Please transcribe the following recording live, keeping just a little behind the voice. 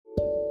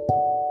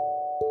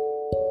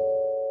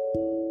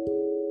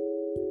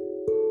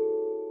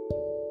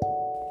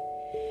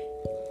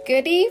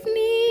Good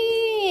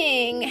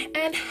evening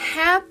and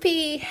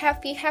happy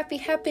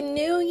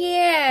New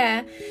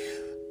Year.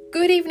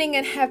 Good evening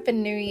and happy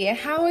New Year.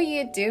 How are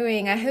you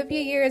doing? I hope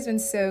your year has been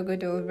so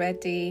good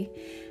already.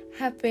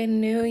 Happy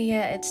New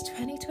Year. It's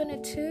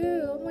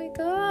 2022. Oh my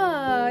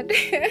God.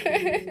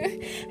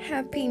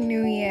 Happy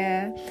New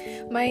Year.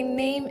 My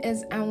name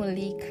is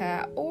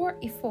Amalika or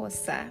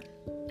Ifosa,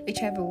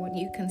 whichever one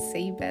you can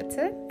say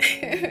better.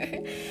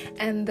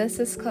 And this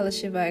is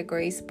Scholarship by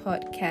Grace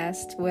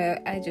podcast,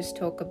 where I just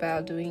talk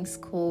about doing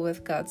school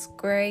with God's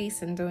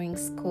grace and doing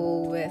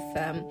school with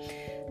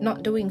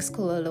not doing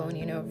school alone,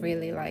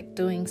 really like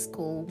doing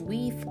school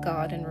with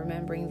God and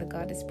remembering that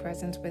God is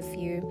present with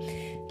you.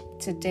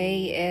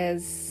 Today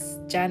is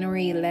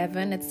January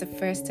 11. It's the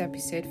first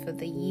episode for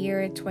the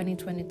year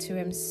 2022.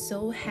 I'm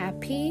so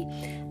happy.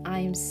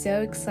 I'm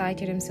so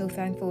excited. I'm so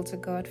thankful to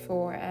God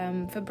for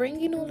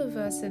bringing all of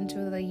us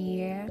into the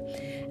year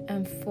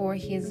and for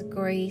His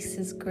grace.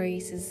 His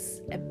grace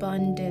is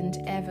abundant,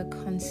 ever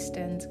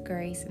constant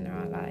grace in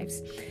our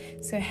lives.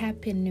 So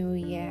Happy New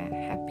Year.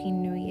 Happy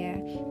New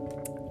Year.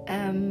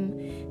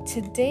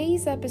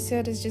 Today's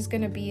episode is just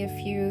going to be a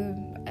few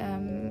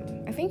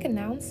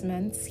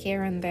announcements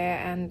here and there,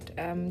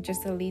 and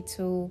just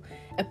a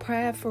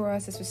prayer for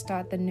us as we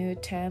start the new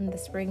term. The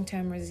spring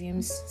term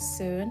resumes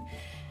soon,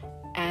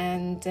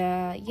 and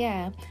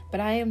but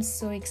I am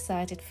so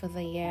excited for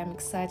the year. I'm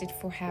excited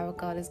for how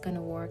God is going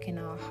to work in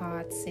our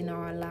hearts, in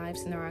our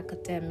lives, in our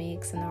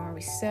academics, in our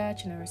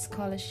research, in our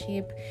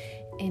scholarship,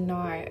 in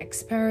our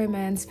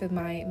experiments with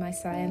my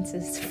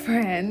scientist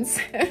friends.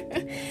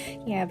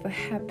 But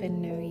Happy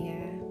New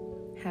Year.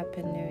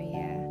 Happy New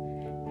Year.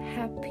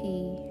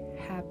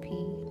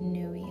 Happy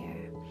New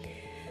Year.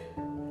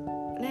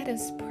 Let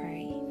us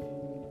pray.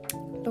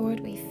 Lord,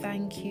 we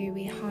thank you,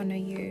 we honor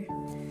you,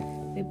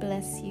 we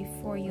bless you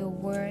for your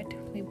word,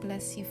 we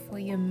bless you for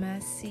your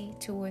mercy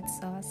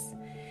towards us.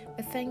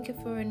 We thank you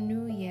for a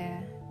new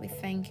year. We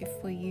thank you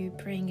for you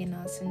bringing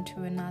us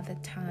into another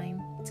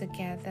time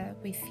together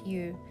with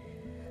you.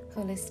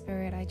 Holy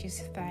Spirit, I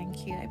just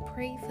thank you. I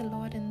pray the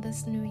Lord in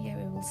this new year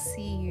we will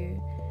see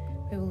you.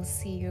 We will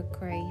see your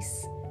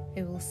grace.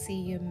 We will see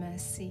your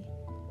mercy.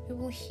 We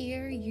will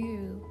hear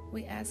you.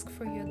 We ask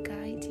for your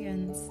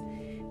guidance.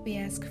 We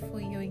ask for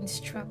your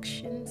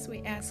instructions.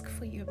 We ask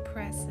for your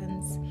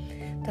presence.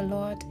 The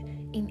Lord,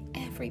 in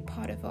every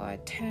part of our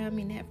term,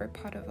 in every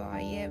part of our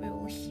year, we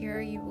will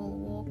hear you, we will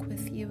walk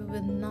with you. We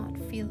will not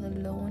feel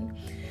alone.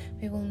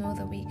 We will know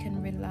that we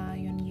can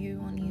rely on you,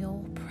 on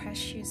your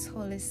precious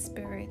Holy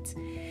Spirit.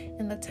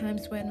 In the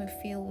times when we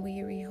feel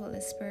weary,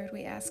 Holy Spirit,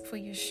 we ask for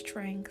your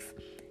strength.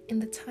 In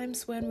the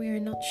times when we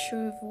are not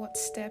sure of what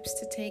steps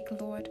to take,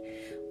 Lord,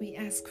 we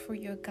ask for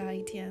your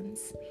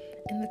guidance.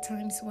 In the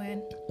times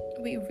when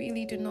we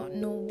really do not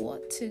know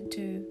what to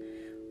do,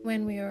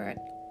 when we are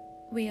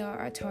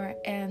at our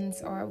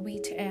ends or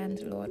wit end,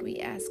 Lord, we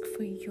ask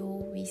for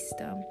your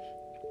wisdom.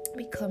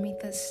 We commit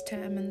this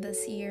term and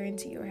this year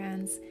into your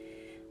hands.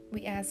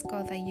 We ask,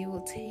 God, that you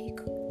will take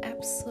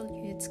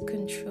absolute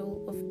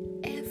control of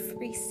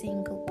every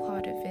single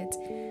part of it,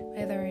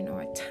 whether in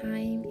our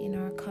time, in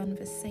our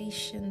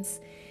conversations,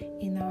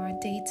 in our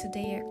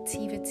day-to-day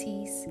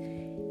activities,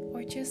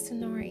 or just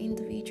in our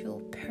individual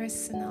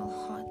personal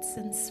hearts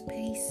and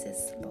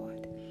spaces,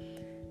 Lord.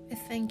 We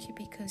thank you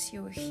because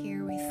you are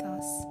here with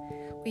us.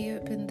 We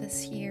open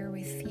this year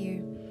with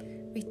you.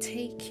 We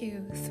take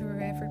you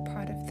through every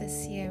part of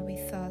this year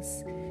with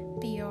us.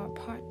 Be our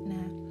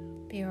partner,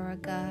 be our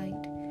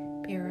guide,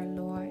 be our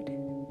Lord,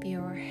 be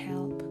our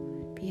help,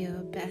 be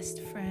our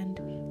best friend,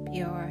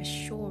 be our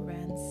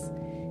assurance.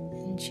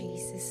 In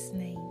Jesus'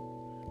 name,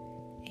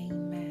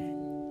 amen.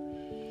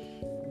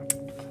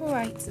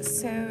 Alright,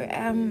 so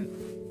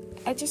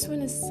I just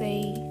want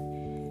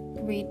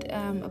to read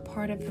a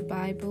part of the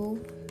Bible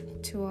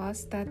to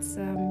us. That's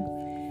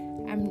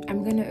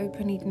I'm going to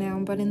open it now,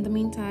 but in the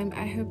meantime,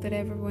 I hope that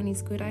everyone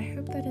is good. I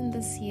hope that in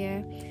this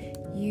year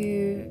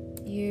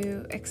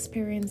you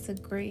experience the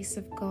grace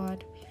of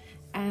God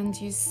and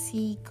you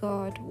see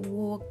God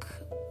walk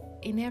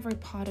in every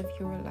part of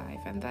your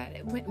life, and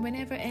that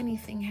whenever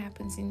anything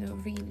happens,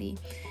 really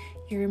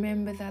you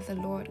remember that the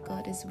Lord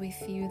God is with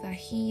you, that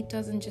He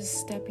doesn't just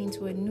step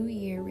into a new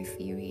year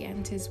with you, He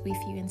enters with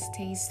you and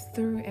stays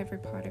through every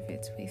part of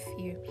it with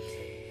you.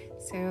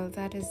 So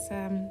that's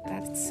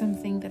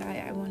something that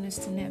I want us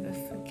to never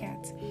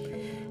forget.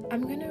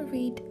 I'm going to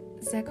read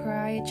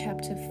Zechariah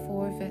chapter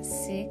 4 verse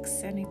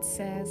 6, and it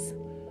says,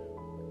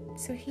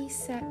 "So he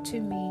said to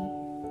me,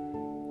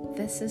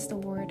 this is the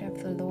word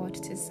of the Lord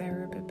to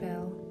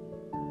Zerubbabel,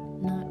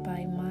 not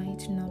by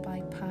might nor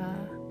by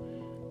power,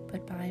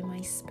 but by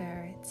my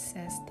Spirit,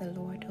 says the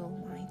Lord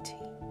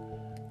Almighty.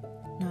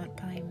 Not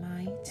by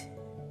might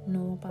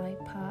nor by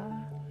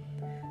power,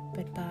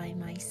 but by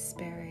my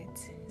Spirit,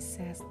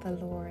 says the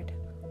Lord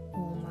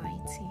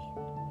Almighty."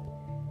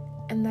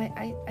 And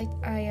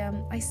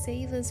I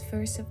say this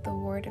verse of the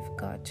Word of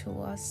God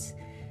to us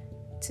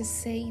to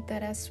say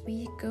that as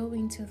we go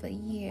into the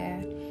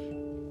year,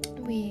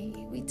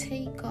 we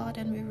take God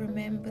and we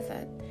remember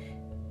that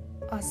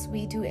as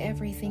we do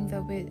everything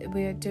that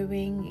we're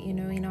doing,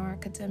 in our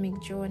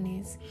academic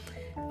journeys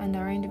and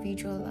our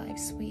individual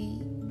lives,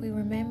 we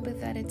remember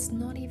that it's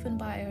not even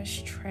by our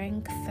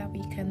strength that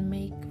we can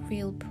make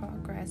real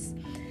progress,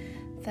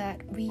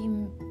 that we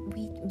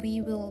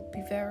will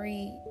be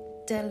very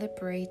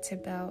deliberate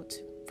about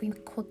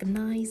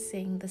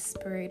recognizing the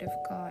Spirit of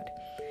God,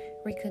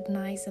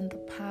 recognizing the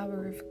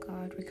power of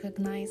God,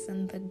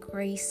 recognizing the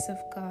grace of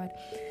God,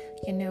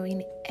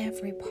 in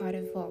every part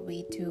of what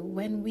we do.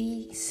 When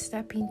we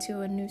step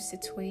into a new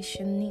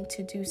situation, need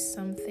to do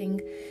something,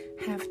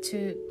 have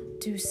to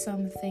do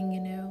something,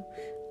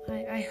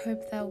 I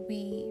hope that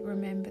we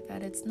remember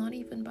that it's not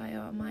even by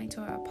our might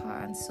or our power.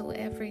 And so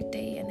every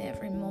day and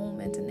every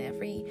moment and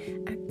every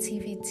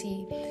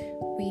activity,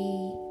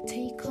 we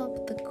take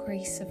up the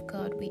grace of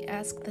God. We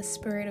ask the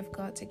Spirit of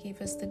God to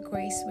give us the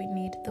grace we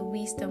need, the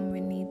wisdom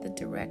we need, the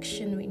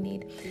direction we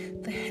need,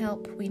 the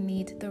help we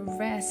need, the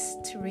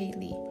rest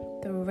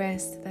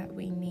that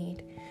we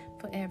need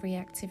for every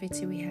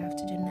activity we have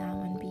to do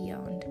now and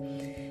beyond.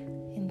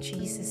 In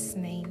Jesus'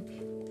 name.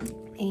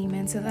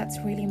 Amen. So that's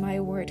really my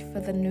word for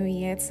the new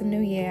year. It's a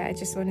new year. I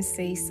just want to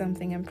say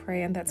something and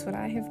pray, and that's what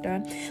I have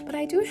done. But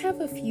I do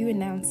have a few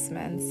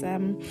announcements.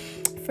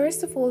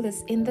 First of all,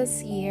 in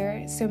this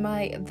year, so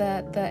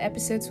the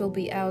episodes will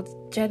be out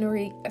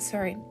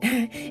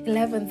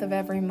 11th of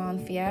every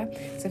month, yeah.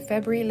 So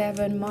February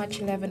 11,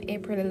 March 11,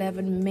 April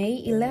 11,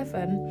 May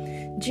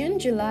 11, June,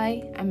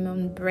 July. I'm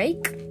on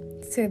break.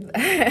 So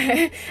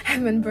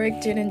I'm on break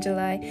June and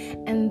July,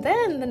 and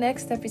then the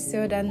next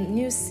episode and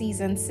new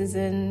season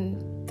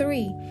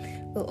 3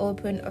 will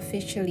open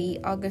officially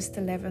August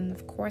 11th,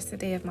 of course, the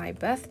day of my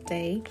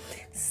birthday.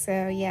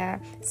 So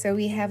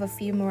we have a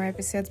few more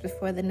episodes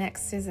before the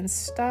next season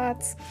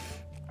starts.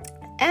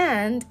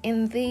 And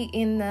in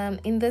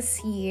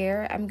this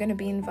year, I'm going to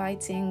be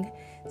inviting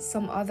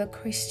some other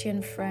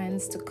Christian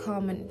friends to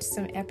come on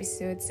some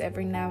episodes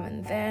every now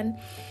and then.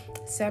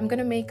 So I'm going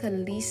to make a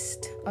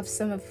list of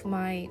some of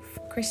my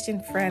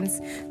Christian friends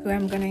who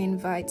I'm going to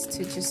invite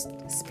to just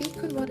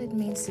speak on what it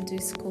means to do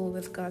school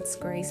with God's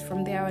grace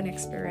from their own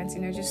experience,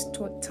 just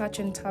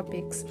touch on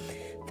topics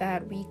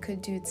that we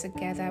could do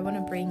together. I want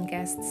to bring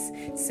guests.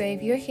 So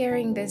if you're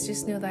hearing this,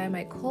 just know that I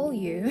might call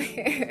you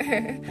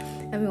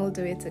and we'll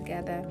do it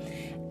together.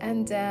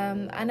 And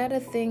another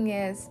thing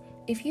is,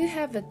 if you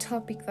have a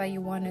topic that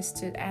you want us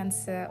to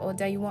answer or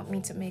that you want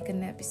me to make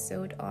an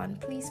episode on,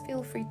 please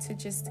feel free to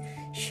just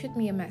shoot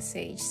me a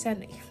message,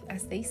 send,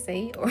 as they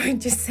say, or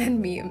just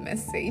send me a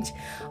message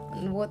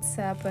on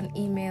WhatsApp, on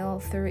email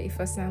through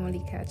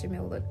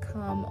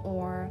ifosamolika@gmail.com,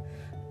 or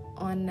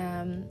on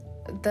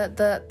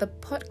the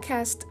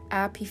podcast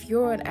app. If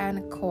you're on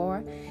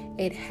Anchor,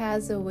 it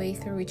has a way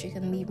through which you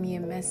can leave me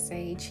a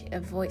message, a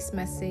voice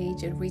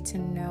message, a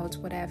written note,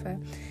 whatever.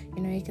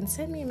 You can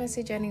send me a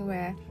message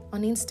anywhere.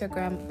 On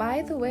Instagram,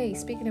 by the way,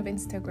 speaking of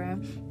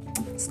Instagram,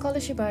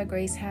 Scholarship by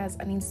Grace has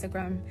an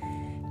Instagram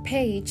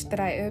page that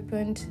I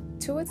opened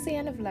towards the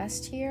end of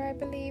last year, I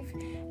believe,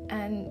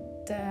 and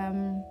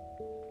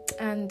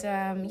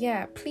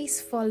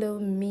please follow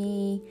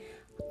me.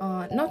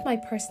 Not my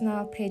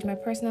personal page. My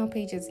personal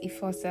page is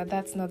Ifosa.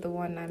 That's not the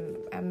one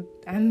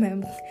I'm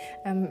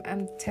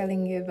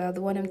telling you about.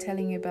 The one I'm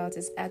telling you about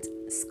is at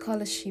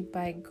Scholarship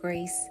by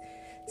Grace.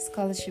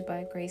 Scholarship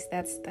by Grace.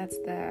 That's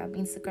the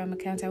Instagram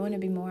account. I want to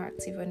be more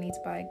active on it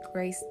by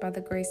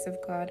the grace of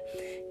God.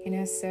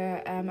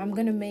 So I'm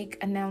gonna make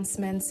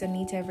announcements on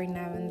it every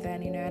now and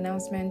then.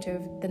 Announcement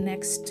of the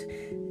next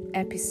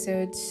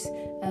episodes,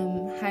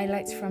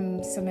 highlights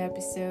from some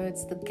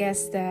episodes, the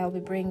guests that I'll be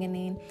bringing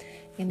in.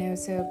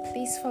 So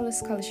please follow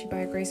Scholarship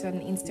by Grace on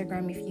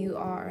Instagram if you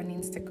are on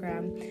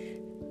Instagram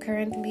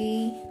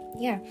currently.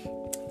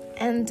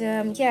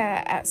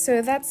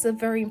 So that's a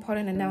very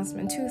important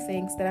announcement. 2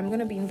 things: that I'm going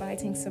to be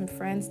inviting some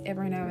friends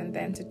every now and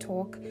then to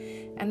talk,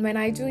 and when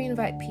I do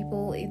invite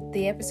people,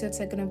 the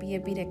episodes are going to be a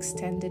bit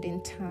extended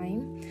in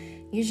time.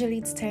 Usually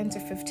it's 10 to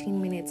 15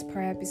 minutes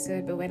per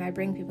episode, but when I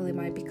bring people, it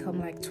might become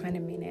like 20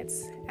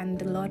 minutes. And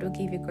the Lord will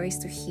give you grace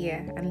to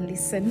hear and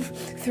listen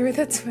through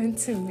the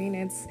 20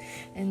 minutes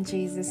in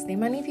Jesus'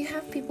 name. And if you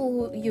have people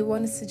who you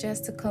want to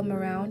suggest to come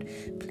around,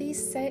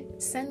 please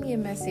send me a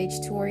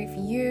message to, or if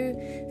you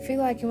feel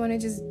like you want to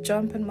just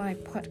jump on my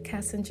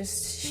podcast and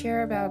just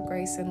share about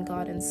grace and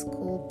God in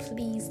school,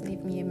 please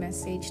leave me a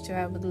message too.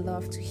 I would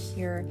love to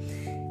hear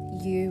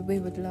we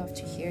would love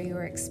to hear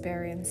your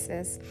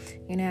experiences,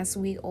 as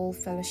we all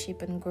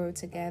fellowship and grow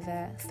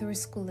together through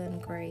school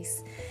and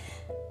grace.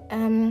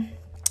 And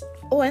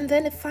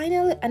then the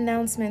final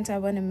announcement I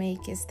want to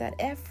make is that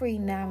every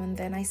now and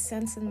then I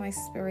sense in my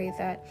spirit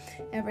that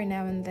every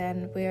now and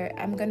then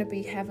I'm going to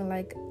be having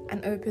like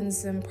an open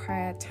Zoom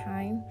prayer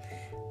time.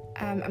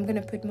 I'm going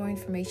to put more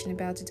information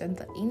about it on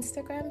the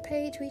Instagram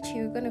page, which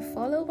you're going to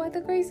follow by the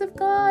grace of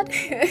God.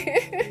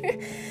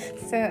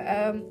 So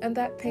on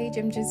that page,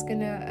 I'm just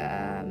going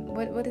to,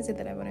 what is it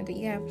that I want to do?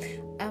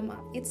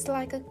 It's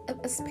like a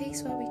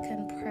space where we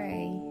can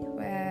pray,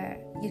 where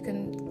you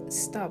can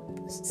stop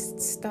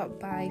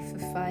by for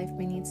 5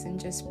 minutes and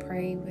just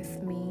pray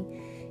with me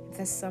if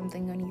there's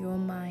something on your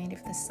mind,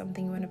 if there's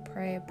something you want to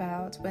pray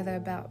about,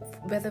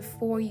 whether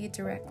for you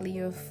directly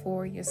or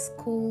for your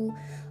school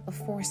or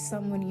for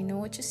someone you know,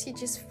 or you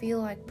just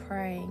feel like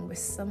praying with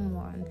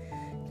someone,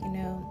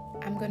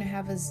 I'm going to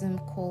have a Zoom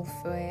call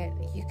for it.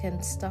 You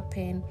can stop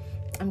in.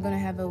 I'm going to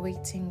have a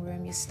waiting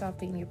room. You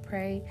stop in, you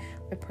pray.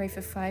 We pray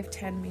for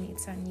 5-10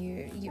 minutes, and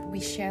we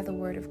share the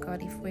word of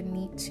God if we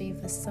need to,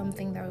 if there's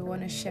something that we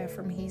want to share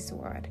from his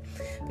word.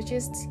 But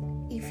just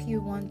if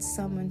you want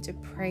someone to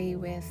pray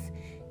with,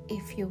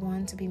 if you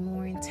want to be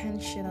more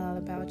intentional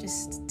about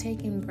just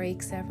taking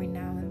breaks every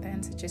now and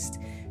then to just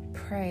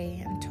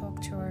pray and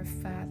talk to our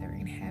Father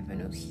in heaven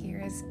who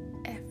hears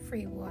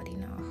every word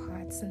in our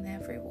hearts and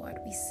every word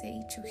we say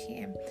to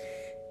him,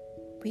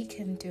 we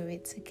can do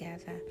it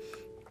together.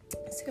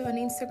 So on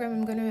Instagram,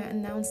 I'm going to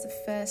announce the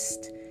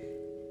first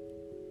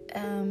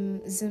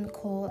Zoom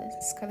call,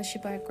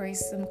 Scholarship by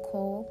Grace Zoom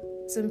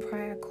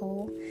prayer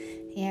call.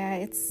 Yeah,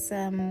 it's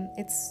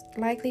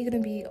likely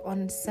going to be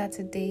on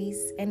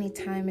Saturdays.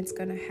 Anytime it's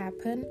going to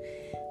happen,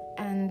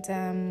 and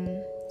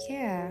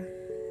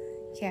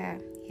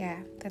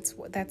that's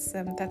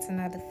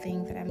another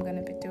thing that I'm going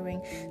to be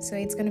doing. So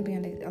it's going to be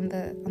on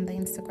the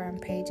Instagram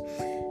page.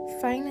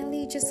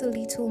 Finally, just a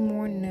little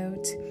more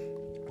note.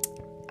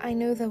 I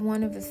know that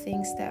one of the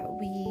things that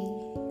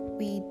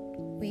we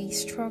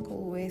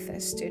struggle with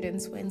as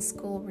students when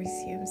school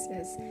resumes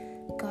is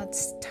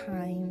God's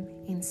time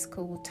in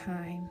school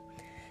time.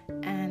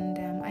 And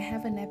I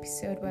have an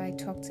episode where I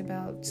talked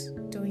about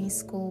doing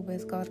school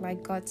with God,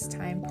 like God's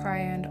time,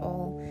 prayer and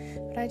all.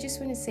 But I just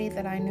want to say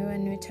that I know a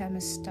new term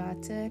has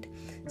started,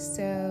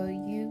 so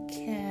you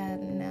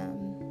can,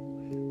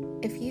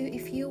 if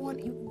you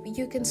want,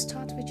 you can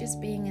start with just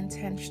being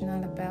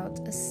intentional about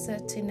a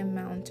certain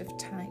amount of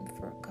time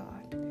for God.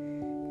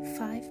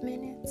 5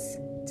 minutes,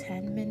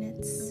 10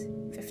 minutes,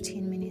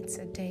 15 minutes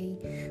a day,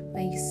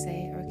 where you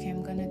say, okay,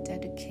 I'm going to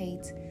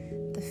dedicate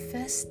the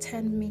first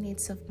 10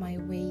 minutes of my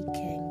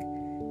waking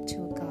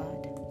to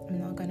God. I'm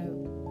not going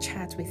to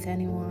chat with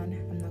anyone.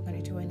 I'm not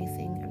going to do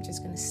anything. I'm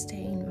just going to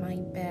stay in my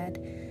bed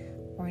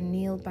or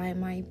kneel by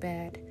my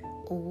bed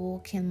or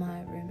walk in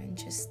my room and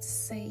just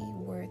say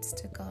words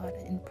to God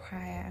in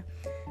prayer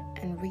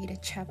and read a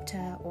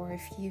chapter or a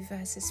few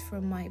verses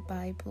from my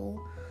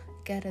Bible.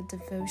 Get a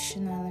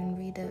devotional and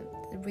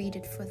read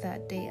it for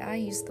that day. I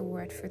use the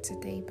word for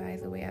today, by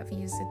the way. I've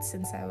used it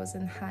since I was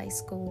in high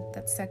school,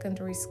 that's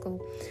secondary school.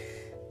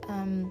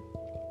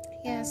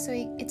 So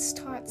it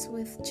starts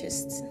with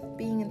just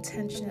being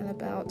intentional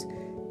about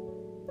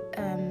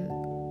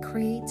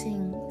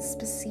creating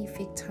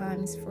specific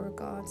times for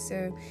God.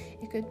 So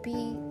it could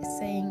be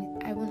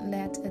saying, I won't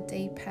let a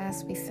day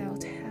pass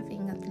without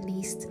having at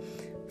least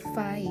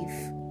 5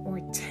 or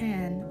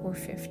 10 or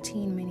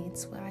 15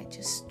 minutes where I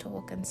just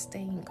talk and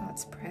stay in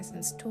God's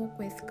presence, talk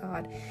with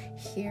God,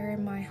 hear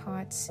in my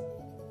heart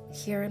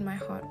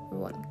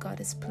what God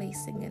is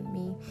placing in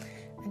me,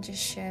 and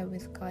just share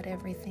with God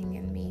everything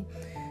in me,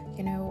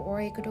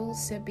 or it could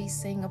also be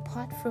saying,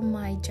 apart from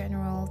my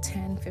general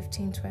 10,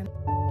 15, 20.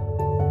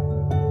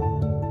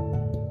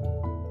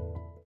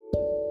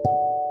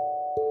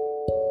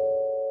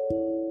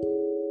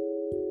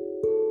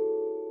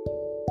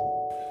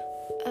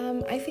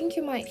 I think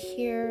you might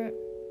hear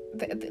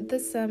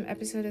this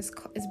episode is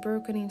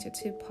broken into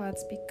 2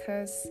 parts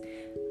because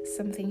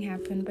something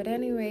happened. But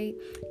anyway,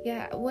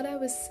 what I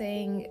was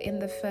saying in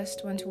the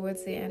first one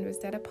towards the end was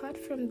that apart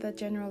from the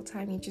general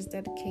time you just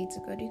dedicate to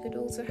God, you could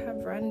also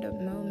have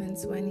random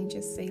moments when you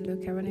just say,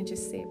 look, I want to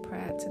just say a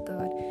prayer to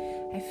God.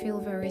 I feel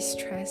very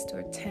stressed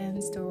or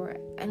tensed or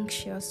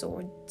anxious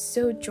or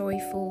so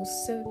joyful,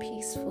 so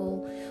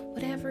peaceful,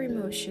 whatever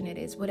emotion it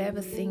is,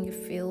 whatever thing you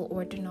feel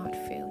or do not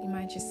feel. You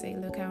might just say,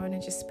 look, I want to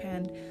just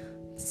spend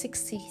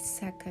 60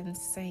 seconds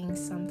saying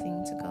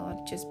something to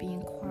God, just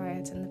being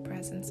quiet in the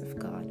presence of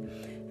God.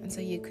 And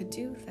so you could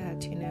do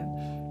that,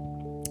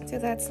 So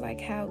that's like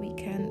how we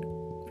can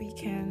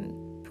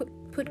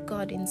put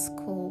God in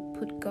school,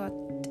 put God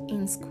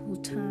in school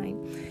time.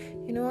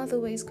 Other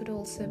ways could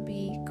also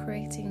be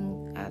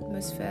creating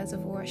atmospheres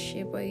of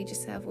worship where you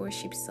just have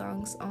worship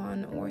songs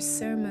on or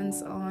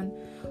sermons on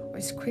or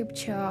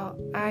scripture.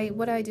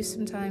 What I do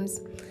sometimes,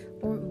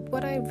 or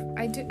what I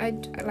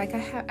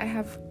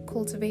have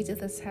cultivated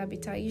this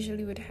habit. I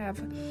usually would have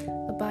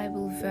a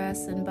Bible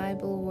verse and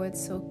Bible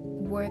words, so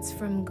words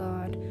from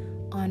God,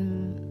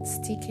 on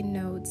sticky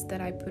notes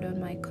that I put on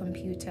my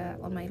computer,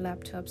 on my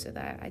laptop, so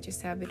that I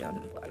just have it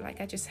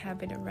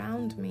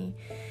around me,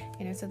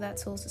 so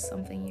that's also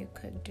something you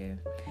could do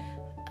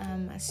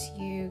as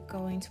you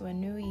go into a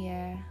new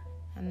year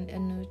and a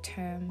new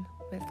term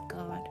with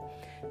God.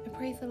 I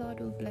pray the Lord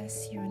will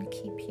bless you and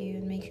keep you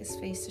and make his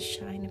face to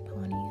shine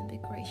upon you and be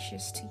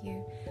gracious to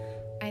you.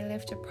 I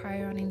left a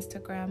prayer on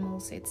Instagram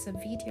also. It's a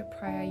video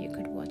prayer you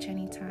could watch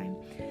anytime.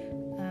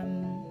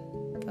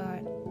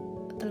 But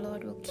the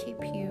Lord will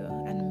keep you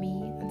and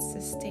me and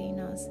sustain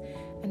us.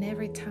 And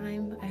every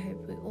time, I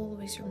hope we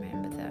always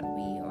remember that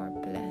we are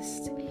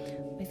blessed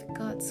with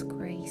God's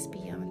grace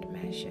beyond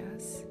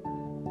measures.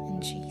 In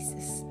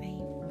Jesus'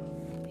 name,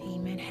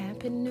 amen. Happy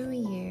Happy New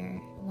Year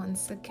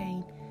once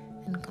again,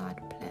 and God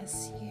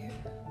bless you.